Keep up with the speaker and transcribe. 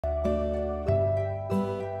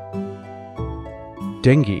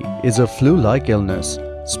Dengue is a flu-like illness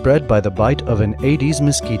spread by the bite of an Aedes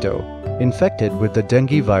mosquito infected with the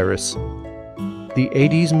dengue virus. The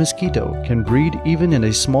Aedes mosquito can breed even in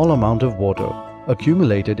a small amount of water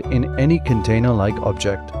accumulated in any container-like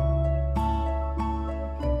object.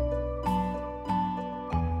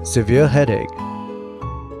 Severe headache,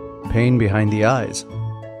 pain behind the eyes,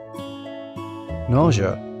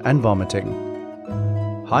 nausea and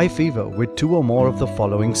vomiting, high fever with 2 or more of the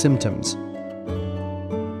following symptoms,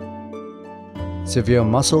 severe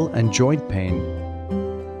muscle and joint pain,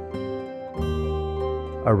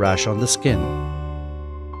 a rash on the skin.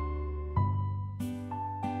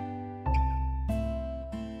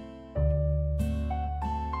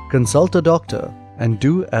 Consult a doctor and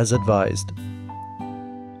do as advised.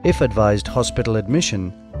 If advised hospital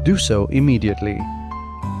admission, do so immediately.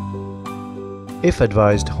 If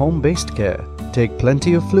advised home-based care, take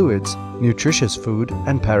plenty of fluids, nutritious food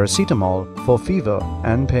and paracetamol for fever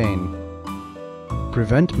and pain.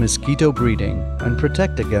 Prevent mosquito breeding and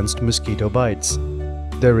protect against mosquito bites.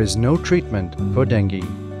 There is no treatment for dengue,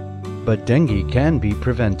 but dengue can be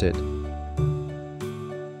prevented.